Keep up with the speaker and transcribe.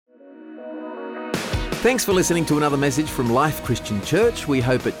Thanks for listening to another message from Life Christian Church. We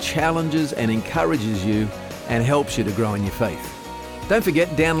hope it challenges and encourages you and helps you to grow in your faith. Don't forget,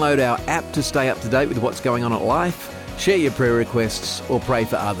 download our app to stay up to date with what's going on at Life, share your prayer requests or pray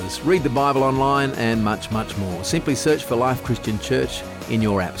for others, read the Bible online and much, much more. Simply search for Life Christian Church in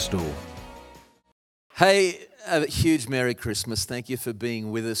your app store. Hey, a huge Merry Christmas. Thank you for being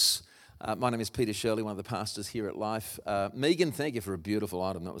with us. My name is Peter Shirley, one of the pastors here at Life. Megan, thank you for a beautiful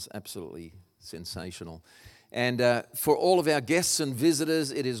item. That was absolutely sensational. And for all of our guests and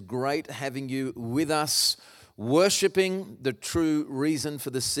visitors, it is great having you with us, worshipping the true reason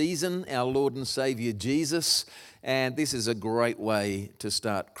for the season, our Lord and Saviour Jesus. And this is a great way to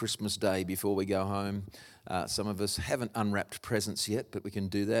start Christmas Day before we go home. Some of us haven't unwrapped presents yet, but we can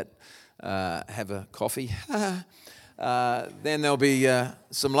do that. Have a coffee. Then there'll be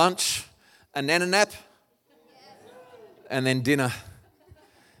some lunch, a nana nap, and then dinner.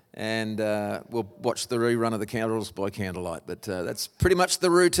 And we'll watch the rerun of the Carols by Candlelight. But that's pretty much the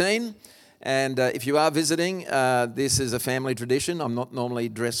routine. And if you are visiting, this is a family tradition. I'm not normally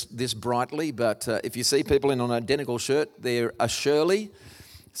dressed this brightly, but if you see people in an identical shirt, they're a Shirley.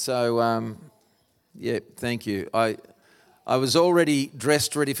 So, yeah, thank you. I was already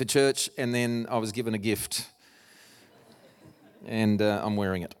dressed ready for church, and then I was given a gift. And I'm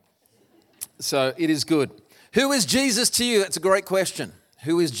wearing it. So it is good. Who is Jesus to you? That's a great question.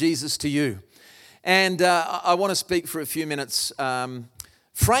 Who is Jesus to you? And I want to speak for a few minutes,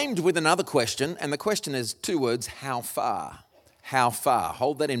 framed with another question, and the question is two words: how far? How far?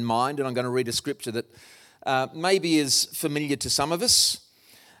 Hold that in mind, and I'm going to read a scripture that maybe is familiar to some of us.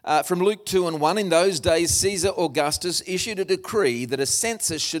 From Luke 2:1, in those days Caesar Augustus issued a decree that a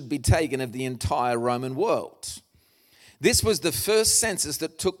census should be taken of the entire Roman world. This was the first census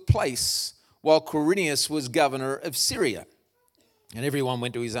that took place while Quirinius was governor of Syria. And everyone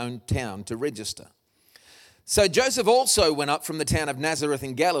went to his own town to register. So Joseph also went up from the town of Nazareth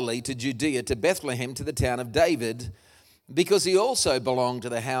in Galilee to Judea, to Bethlehem, to the town of David, because he also belonged to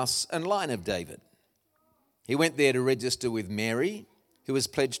the house and line of David. He went there to register with Mary, who was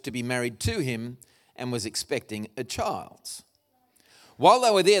pledged to be married to him and was expecting a child. While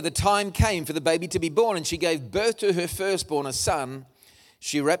they were there, the time came for the baby to be born, and she gave birth to her firstborn, a son.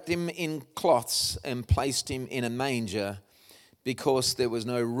 She wrapped him in cloths and placed him in a manger, because there was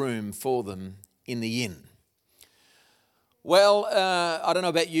no room for them in the inn. Well, I don't know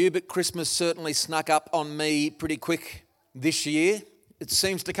about you, but Christmas certainly snuck up on me pretty quick this year. It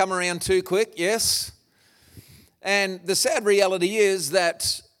seems to come around too quick, yes? And the sad reality is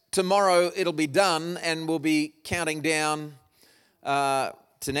that tomorrow it'll be done and we'll be counting down to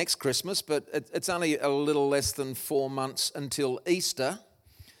next Christmas, but it's only a little less than 4 months until Easter.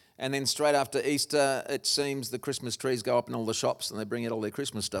 And then straight after Easter, it seems the Christmas trees go up in all the shops and they bring out all their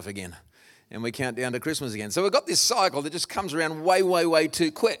Christmas stuff again. And we count down to Christmas again. So we've got this cycle that just comes around way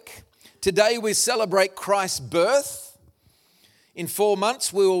too quick. Today we celebrate Christ's birth. In 4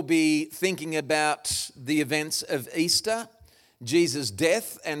 months we will be thinking about the events of Easter, Jesus'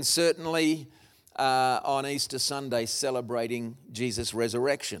 death, and certainly on Easter Sunday celebrating Jesus'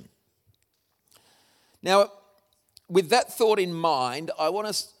 resurrection. Now, with that thought in mind, I want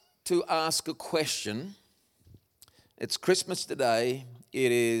us to ask a question. It's Christmas today.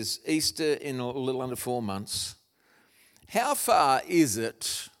 It is Easter in a little under 4 months. How far is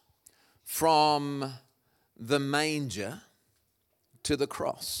it from the manger to the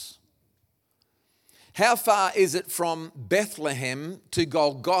cross? How far is it from Bethlehem to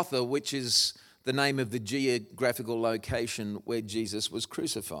Golgotha, which is the name of the geographical location where Jesus was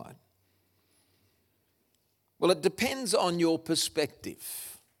crucified? Well, it depends on your perspective.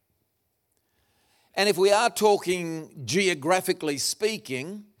 And if we are talking geographically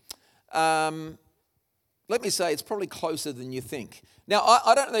speaking, let me say it's probably closer than you think. Now,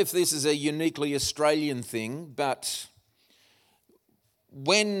 I don't know if this is a uniquely Australian thing, but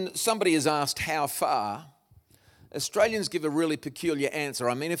when somebody is asked how far, Australians give a really peculiar answer.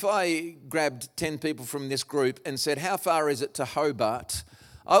 I mean, if I grabbed 10 people from this group and said, how far is it to Hobart?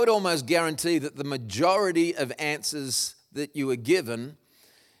 I would almost guarantee that the majority of answers that you were given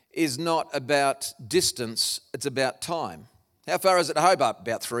is not about distance, it's about time. How far is it to Hobart?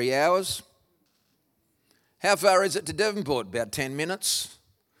 About 3 hours. How far is it to Devonport? About 10 minutes.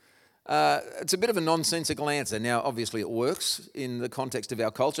 It's a bit of a nonsensical answer. Now, obviously it works in the context of our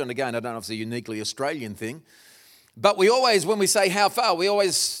culture, and again, I don't know if it's a uniquely Australian thing, but we always, when we say how far, we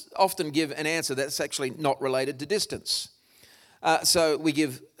always often give an answer that's actually not related to distance. So we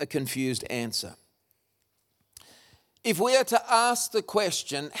give a confused answer. If we are to ask the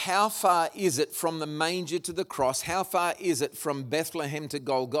question, how far is it from the manger to the cross? How far is it from Bethlehem to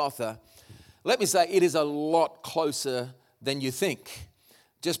Golgotha? Let me say, it is a lot closer than you think.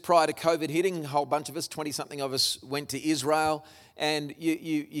 Just prior to COVID hitting, a whole bunch of us, 20-something of us, went to Israel, and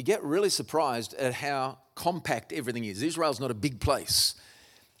you get really surprised at how compact everything is. Israel's not a big place.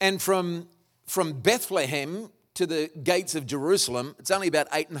 And from Bethlehem to the gates of Jerusalem, it's only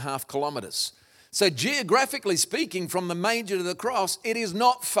about 8.5 kilometres. So geographically speaking, from the manger to the cross, it is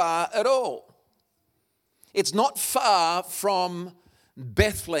not far at all. It's not far from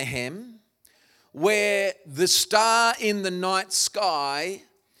Bethlehem, where the star in the night sky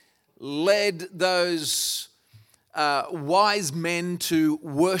led those wise men to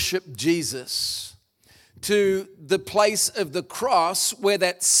worship Jesus, to the place of the cross where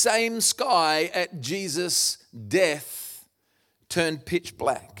that same sky at Jesus' death turned pitch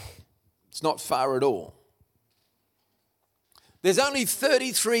black. It's not far at all. There's only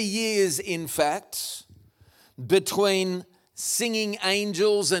 33 years, in fact, between singing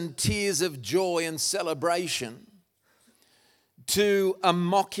angels and tears of joy and celebration to a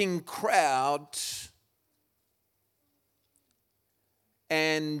mocking crowd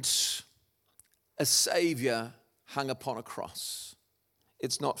and a Saviour hung upon a cross.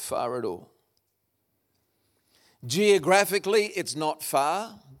 It's not far at all. Geographically, it's not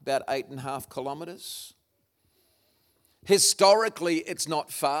far, about 8.5 kilometres. Historically, it's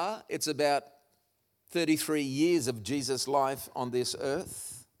not far. It's about 33 years of Jesus' life on this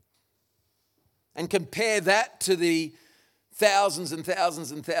earth. And compare that to the thousands and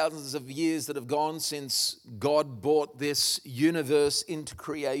thousands and thousands of years that have gone since God brought this universe into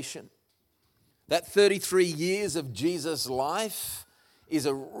creation. That 33 years of Jesus' life is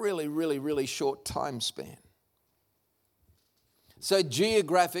a really, really, really short time span. So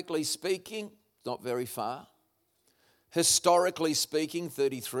geographically speaking, not very far. Historically speaking,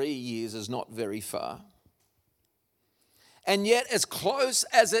 33 years is not very far. And yet, as close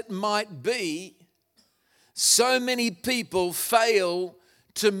as it might be, so many people fail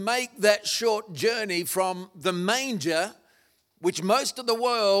to make that short journey from the manger, which most of the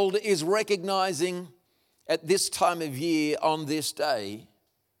world is recognizing at this time of year on this day.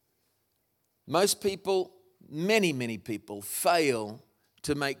 Most people, many people fail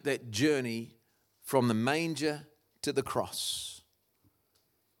to make that journey from the manger to the cross.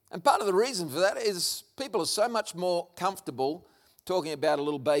 And part of the reason for that is people are so much more comfortable talking about a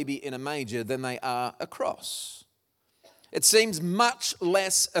little baby in a manger than they are a cross. It seems much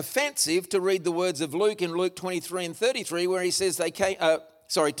less offensive to read the words of Luke in Luke 23 and 33, where he says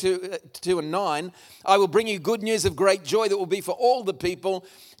 2 and 9, I will bring you good news of great joy that will be for all the people.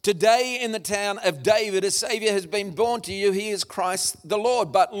 Today in the town of David, a Saviour has been born to you. He is Christ the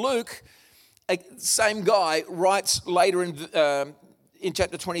Lord. But Luke, same guy, writes later in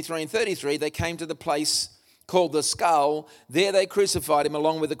chapter 23 and 33, they came to the place called the Skull. There they crucified him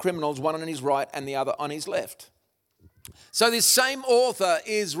along with the criminals, one on his right and the other on his left. So this same author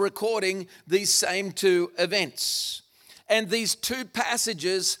is recording these same two events. And these two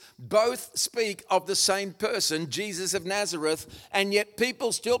passages both speak of the same person, Jesus of Nazareth, and yet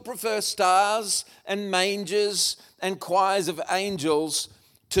people still prefer stars and mangers and choirs of angels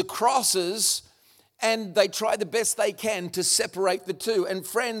to crosses, and they try the best they can to separate the two. And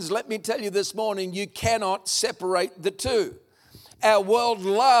friends, let me tell you this morning, you cannot separate the two. Our world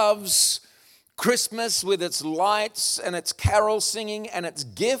loves Christmas with its lights and its carol singing and its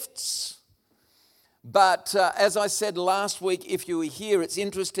gifts. But as I said last week, if you were here, it's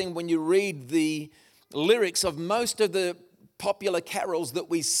interesting when you read the lyrics of most of the popular carols that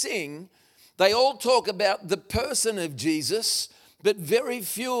we sing, they all talk about the person of Jesus, but very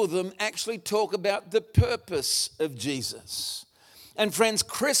few of them actually talk about the purpose of Jesus. And friends,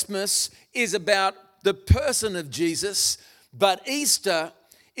 Christmas is about the person of Jesus, but Easter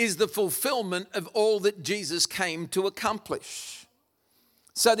is the fulfillment of all that Jesus came to accomplish.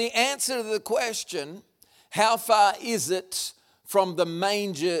 So the answer to the question, how far is it from the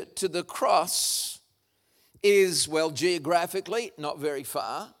manger to the cross, is, well, geographically, not very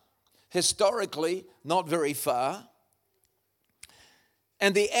far. Historically, not very far.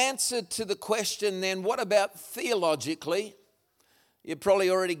 And the answer to the question then, what about theologically? You probably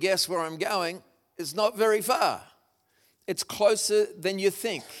already guessed where I'm going. It's not very far. It's closer than you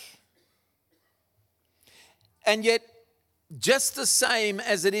think. And yet, just the same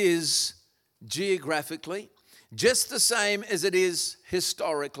as it is geographically, just the same as it is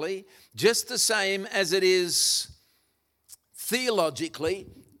historically, just the same as it is theologically,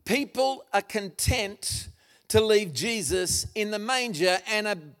 people are content to leave Jesus in the manger, and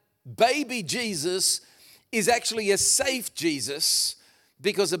a baby Jesus is actually a safe Jesus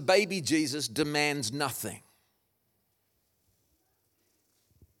because a baby Jesus demands nothing.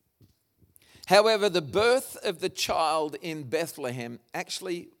 However, the birth of the child in Bethlehem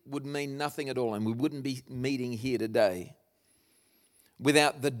actually would mean nothing at all, and we wouldn't be meeting here today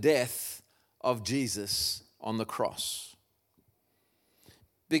without the death of Jesus on the cross.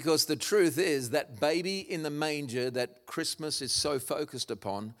 Because the truth is that baby in the manger that Christmas is so focused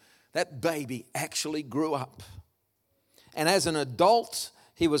upon, that baby actually grew up. And as an adult,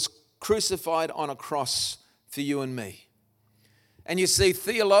 he was crucified on a cross for you and me. And you see,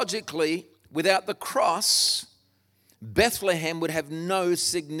 theologically, without the cross, Bethlehem would have no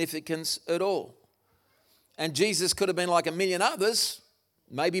significance at all. And Jesus could have been like a million others,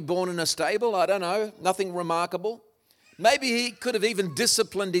 maybe born in a stable, I don't know, nothing remarkable. Maybe he could have even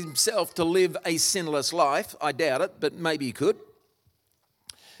disciplined himself to live a sinless life. I doubt it, but maybe he could.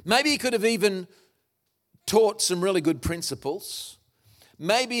 Maybe he could have even taught some really good principles.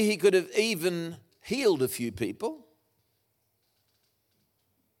 Maybe he could have even healed a few people.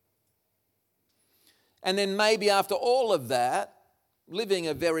 And then maybe after all of that, living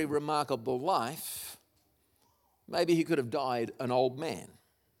a very remarkable life, maybe he could have died an old man.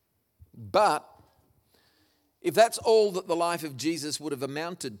 But if that's all that the life of Jesus would have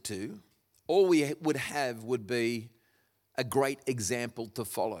amounted to, all we would have would be a great example to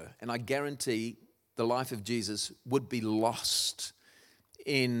follow. And I guarantee the life of Jesus would be lost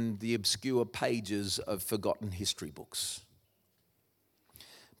in the obscure pages of forgotten history books.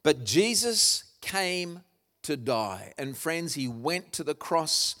 But Jesus came to die. And friends, he went to the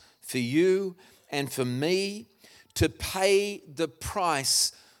cross for you and for me to pay the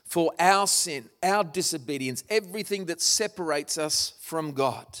price for our sin, our disobedience, everything that separates us from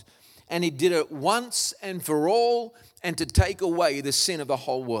God. And he did it once and for all, and to take away the sin of the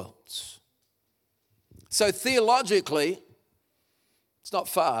whole world. So theologically, it's not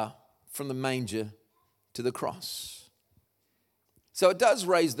far from the manger to the cross. So it does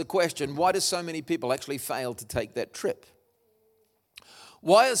raise the question, why do so many people actually fail to take that trip?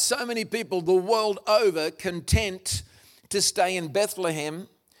 Why are so many people the world over content to stay in Bethlehem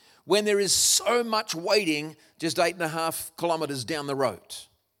when there is so much waiting just 8.5 kilometers down the road?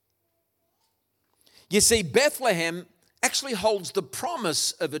 You see, Bethlehem actually holds the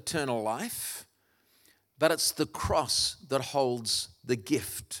promise of eternal life, but it's the cross that holds the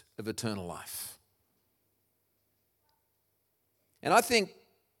gift of eternal life. And I think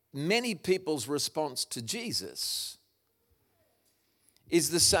many people's response to Jesus is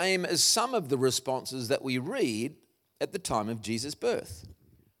the same as some of the responses that we read at the time of Jesus' birth.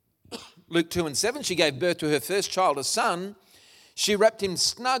 Luke 2:7, she gave birth to her first child, a son. She wrapped him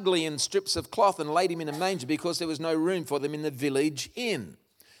snugly in strips of cloth and laid him in a manger because there was no room for them in the village inn.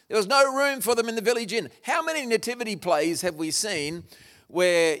 There was no room for them in the village inn. How many nativity plays have we seen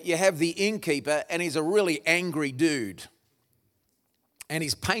where you have the innkeeper and he's a really angry dude? And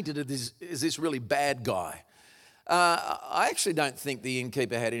he's painted as this really bad guy. I actually don't think the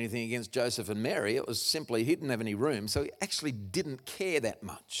innkeeper had anything against Joseph and Mary. It was simply he didn't have any room, so he actually didn't care that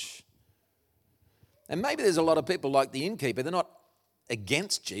much. And maybe there's a lot of people like the innkeeper. They're not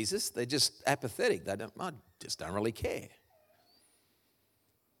against Jesus. They're just apathetic. I just don't really care.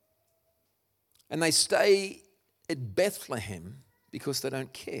 And they stay at Bethlehem because they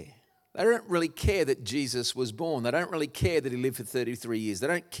don't care. They don't really care that Jesus was born. They don't really care that he lived for 33 years. They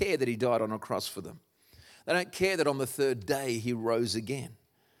don't care that he died on a cross for them. They don't care that on the third day he rose again.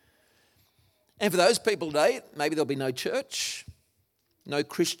 And for those people today, maybe there'll be no church, no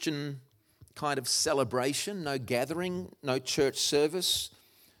Christian kind of celebration, no gathering, no church service,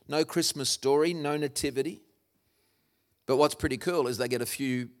 no Christmas story, no nativity. But what's pretty cool is they get a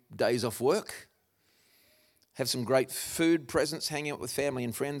few days off work, have some great food presents, hang out with family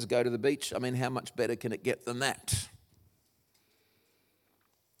and friends, go to the beach. I mean, how much better can it get than that?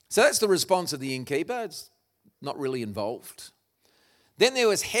 So that's the response of the innkeeper. It's not really involved. Then there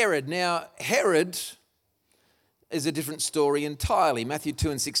was Herod. Now, Herod is a different story entirely. Matthew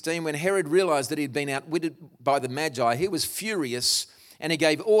 2:16, when Herod realized that he had been outwitted by the Magi, he was furious and he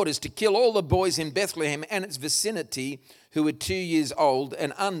gave orders to kill all the boys in Bethlehem and its vicinity who were 2 years old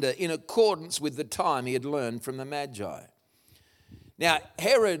and under, in accordance with the time he had learned from the Magi. Now,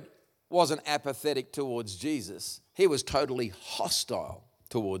 Herod wasn't apathetic towards Jesus. He was totally hostile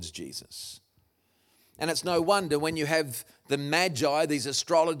towards Jesus. And it's no wonder when you have the Magi, these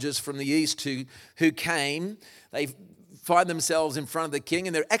astrologers from the east who came, they find themselves in front of the king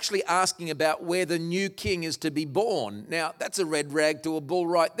and they're actually asking about where the new king is to be born. Now, that's a red rag to a bull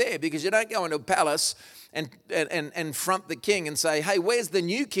right there, because you don't go into a palace and front the king and say, hey, where's the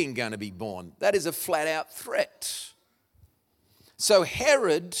new king going to be born? That is a flat out threat. So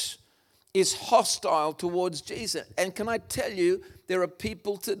Herod is hostile towards Jesus. And can I tell you, there are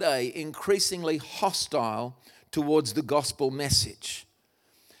people today increasingly hostile towards the gospel message.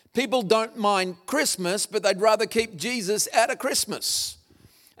 People don't mind Christmas, but they'd rather keep Jesus out of Christmas.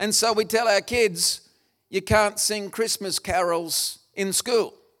 And so we tell our kids, you can't sing Christmas carols in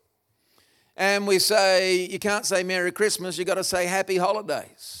school. And we say, you can't say Merry Christmas, you've got to say Happy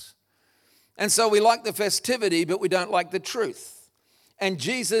Holidays. And so we like the festivity, but we don't like the truth. And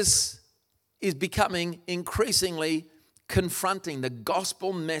Jesus is becoming increasingly confronting. The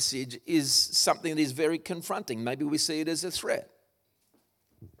gospel message is something that is very confronting. Maybe we see it as a threat.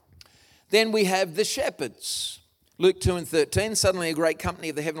 Then we have the shepherds. Luke 2:13, suddenly a great company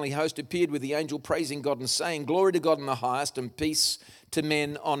of the heavenly host appeared with the angel praising God and saying, Glory to God in the highest and peace to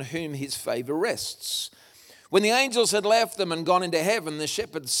men on whom his favor rests. When the angels had left them and gone into heaven, the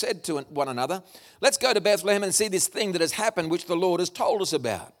shepherds said to one another, Let's go to Bethlehem and see this thing that has happened, which the Lord has told us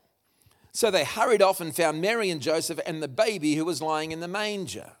about. So they hurried off and found Mary and Joseph and the baby who was lying in the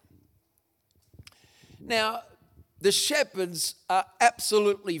manger. Now, the shepherds are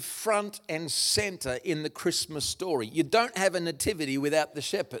absolutely front and center in the Christmas story. You don't have a nativity without the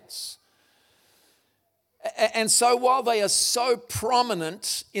shepherds. And so while they are so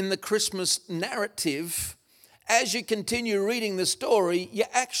prominent in the Christmas narrative, as you continue reading the story, you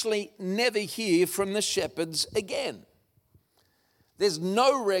actually never hear from the shepherds again. There's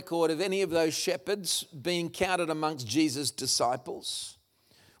no record of any of those shepherds being counted amongst Jesus' disciples.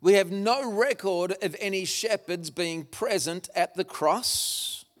 We have no record of any shepherds being present at the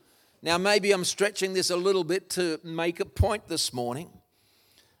cross. Now, maybe I'm stretching this a little bit to make a point this morning,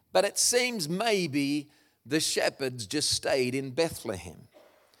 but it seems maybe the shepherds just stayed in Bethlehem.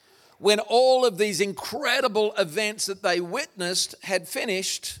 When all of these incredible events that they witnessed had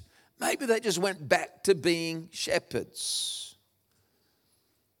finished, maybe they just went back to being shepherds.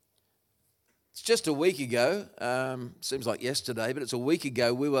 Just a week ago, seems like yesterday, but it's a week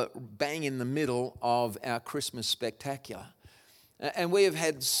ago, we were bang in the middle of our Christmas spectacular. And we have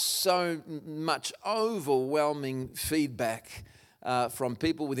had so much overwhelming feedback from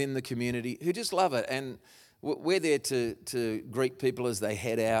people within the community who just love it. And we're there to greet people as they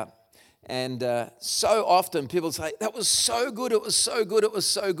head out. And so often people say, that was so good, it was so good, it was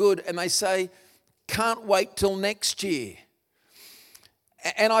so good. And they say, can't wait till next year.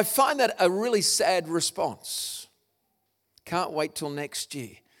 And I find that a really sad response. Can't wait till next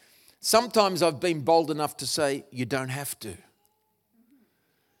year. Sometimes I've been bold enough to say, you don't have to.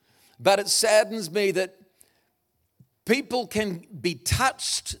 But it saddens me that people can be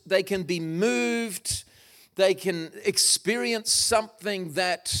touched, they can be moved, they can experience something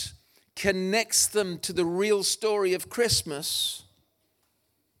that connects them to the real story of Christmas,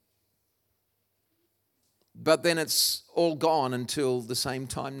 but then it's all gone until the same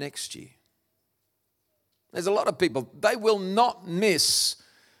time next year. There's a lot of people, they will not miss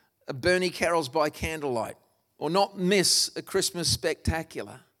a Bernie Carols by candlelight or not miss a Christmas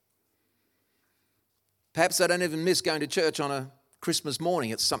spectacular. Perhaps they don't even miss going to church on a Christmas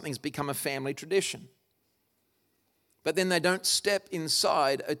morning. It's something that's become a family tradition. But then they don't step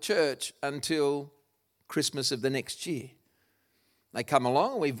inside a church until Christmas of the next year. They come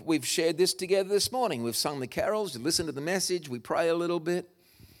along, we've shared this together this morning. We've sung the carols, we listen to the message, we pray a little bit.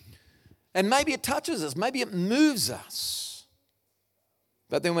 And maybe it touches us, maybe it moves us.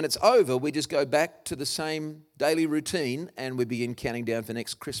 But then when it's over, we just go back to the same daily routine and we begin counting down for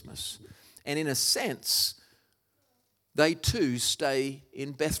next Christmas. And in a sense, they too stay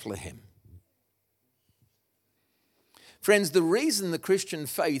in Bethlehem. Friends, the reason the Christian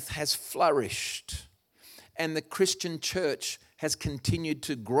faith has flourished and the Christian church has continued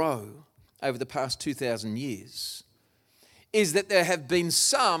to grow over the past 2,000 years is that there have been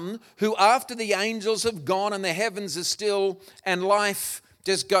some who, after the angels have gone and the heavens are still and life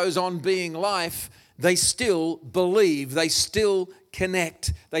just goes on being life, they still believe, they still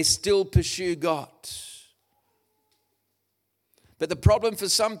connect, they still pursue God. But the problem for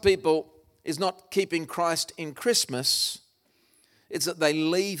some people is not keeping Christ in Christmas, it's that they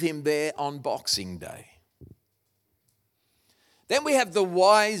leave him there on Boxing Day. Then we have the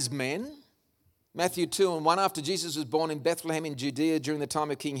wise men, Matthew 2:1. After Jesus was born in Bethlehem in Judea during the time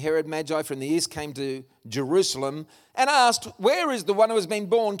of King Herod, Magi from the east came to Jerusalem and asked, Where is the one who has been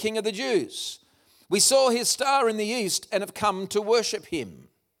born King of the Jews? We saw his star in the east and have come to worship him.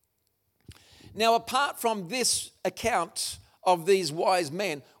 Now, apart from this account of these wise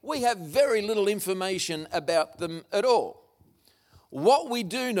men, we have very little information about them at all. What we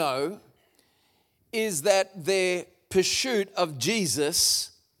do know is that their pursuit of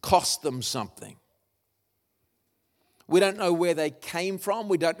Jesus cost them something. We don't know where they came from.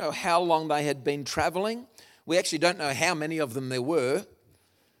 We don't know how long they had been traveling. We actually don't know how many of them there were.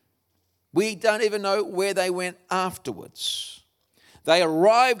 We don't even know where they went afterwards. They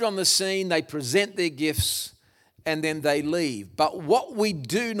arrived on the scene, they present their gifts, and then they leave. But what we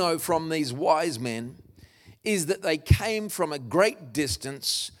do know from these wise men is that they came from a great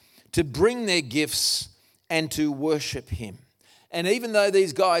distance to bring their gifts and to worship him. And even though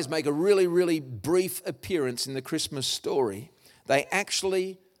these guys make a really, really brief appearance in the Christmas story, they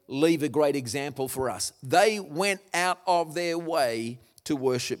actually leave a great example for us. They went out of their way to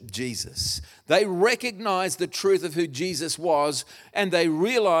worship Jesus. They recognized the truth of who Jesus was, and they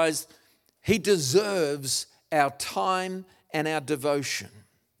realized he deserves our time and our devotion.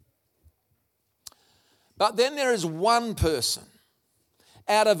 But then there is one person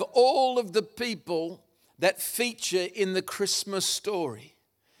out of all of the people that feature in the Christmas story.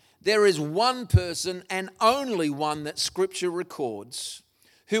 There is one person, and only one, that Scripture records,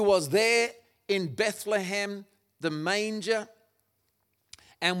 who was there in Bethlehem, the manger,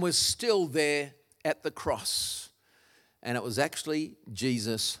 and was still there at the cross. And it was actually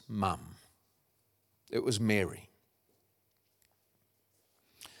Jesus' mum. It was Mary.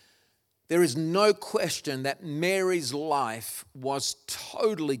 There is no question that Mary's life was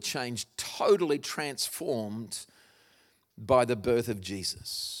totally changed, totally transformed by the birth of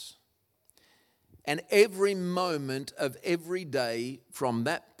Jesus. And every moment of every day from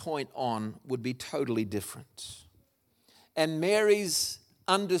that point on would be totally different. And Mary's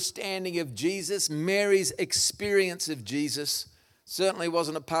understanding of Jesus, Mary's experience of Jesus, certainly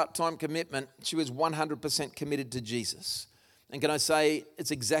wasn't a part-time commitment. She was 100% committed to Jesus. And can I say,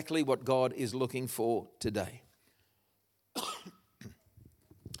 it's exactly what God is looking for today.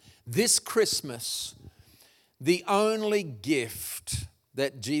 This Christmas, the only gift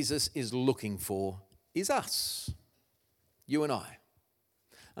that Jesus is looking for is us, you and I.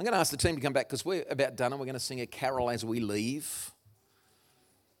 I'm going to ask the team to come back because we're about done and we're going to sing a carol as we leave.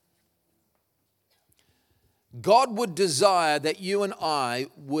 God would desire that you and I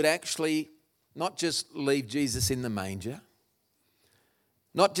would actually not just leave Jesus in the manger,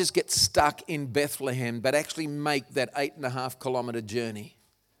 not just get stuck in Bethlehem, but actually make that 8.5 kilometre journey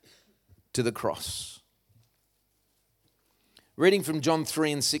to the cross. Reading from John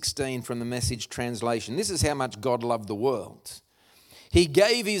 3:16 from the Message translation. This is how much God loved the world. He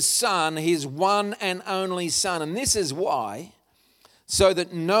gave his Son, his one and only Son. And this is why, so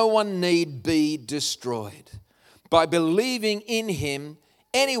that no one need be destroyed. By believing in him,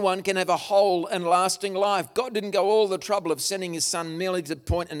 anyone can have a whole and lasting life. God didn't go all the trouble of sending his Son merely to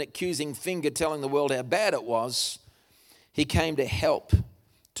point an accusing finger telling the world how bad it was. He came to help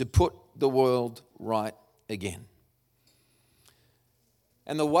to put the world right again.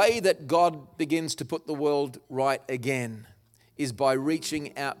 And the way that God begins to put the world right again is by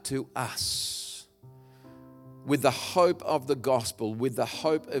reaching out to us with the hope of the gospel, with the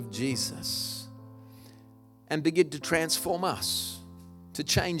hope of Jesus, and begin to transform us, to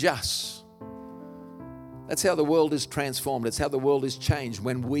change us. That's how the world is transformed. It's how the world is changed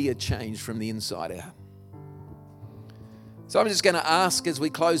when we are changed from the inside out. So I'm just going to ask as we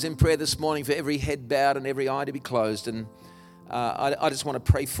close in prayer this morning for every head bowed and every eye to be closed. And I just want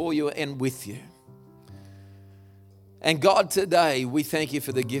to pray for you and with you. And God, today we thank you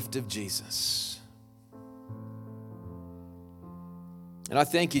for the gift of Jesus. And I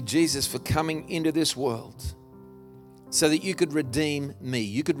thank you, Jesus, for coming into this world so that you could redeem me.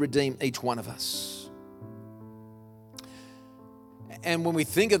 You could redeem each one of us. And when we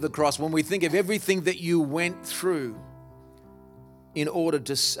think of the cross, when we think of everything that you went through in order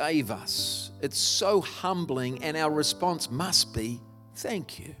to save us, it's so humbling, and our response must be,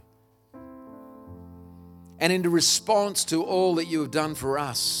 thank you. And in response to all that you have done for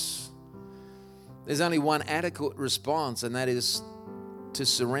us, there's only one adequate response, and that is to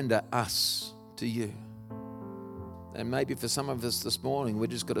surrender us to you. And maybe for some of us this morning, we're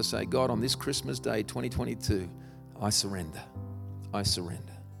just got to say, God, on this Christmas Day, 2022, I surrender. I surrender.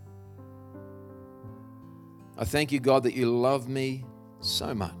 I thank you, God, that you love me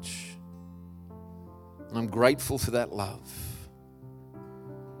so much. And I'm grateful for that love.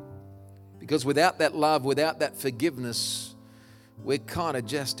 Because without that love, without that forgiveness, we're kind of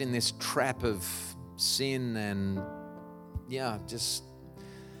just in this trap of sin and, just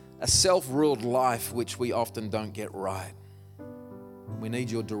a self-ruled life which we often don't get right. We need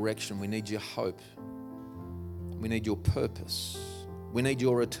your direction. We need your hope. We need your purpose. We need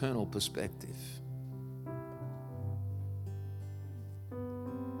your eternal perspective.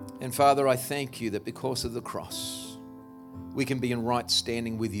 And Father, I thank you that because of the cross, we can be in right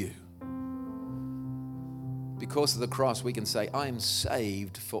standing with you. because of the cross, we can say, I am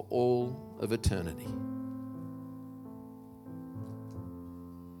saved for all of eternity.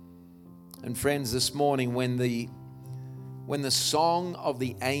 And friends, this morning when the song of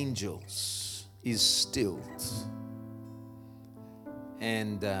the angels is stilled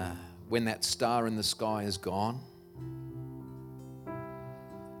and when that star in the sky is gone,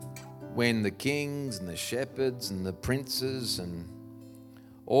 when the kings and the shepherds and the princes and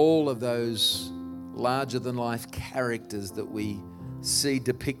all of those larger-than-life characters that we see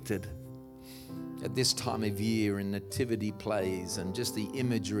depicted at this time of year in nativity plays and just the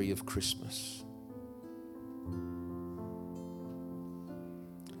imagery of Christmas.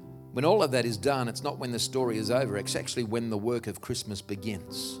 When all of that is done, it's not when the story is over, it's actually when the work of Christmas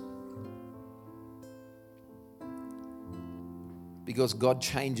begins. Because God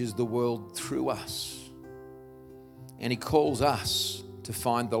changes the world through us. And He calls us to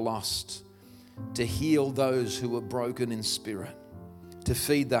find the lost, to heal those who are broken in spirit, to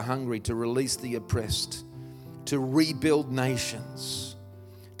feed the hungry, to release the oppressed, to rebuild nations,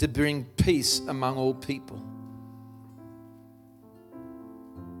 to bring peace among all people.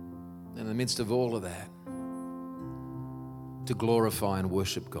 In the midst of all of that, to glorify and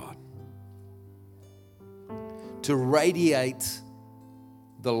worship God, to radiate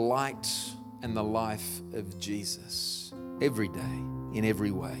the light and the life of Jesus every day, in every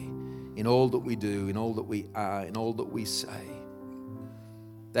way, in all that we do, in all that we are, in all that we say.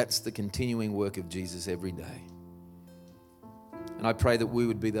 That's the continuing work of Jesus every day. And I pray that we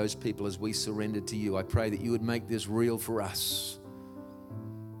would be those people as we surrender to you. I pray that you would make this real for us.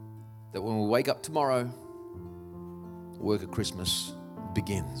 That when we wake up tomorrow, the work of Christmas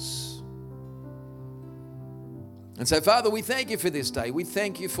begins. And so, Father, we thank you for this day. We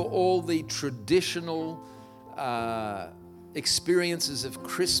thank you for all the traditional experiences of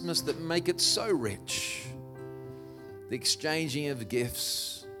Christmas that make it so rich. The exchanging of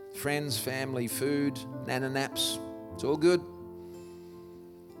gifts, friends, family, food, nana naps, it's all good.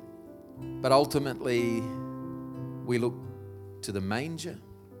 But ultimately, we look to the manger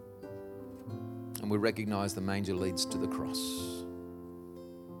and we recognize the manger leads to the cross.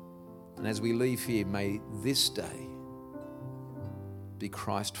 And as we leave here, may this day be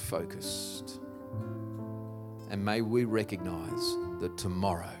Christ-focused. And may we recognize that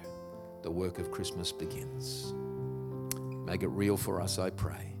tomorrow the work of Christmas begins. Make it real for us, I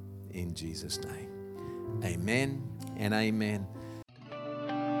pray, in Jesus' name. Amen and amen.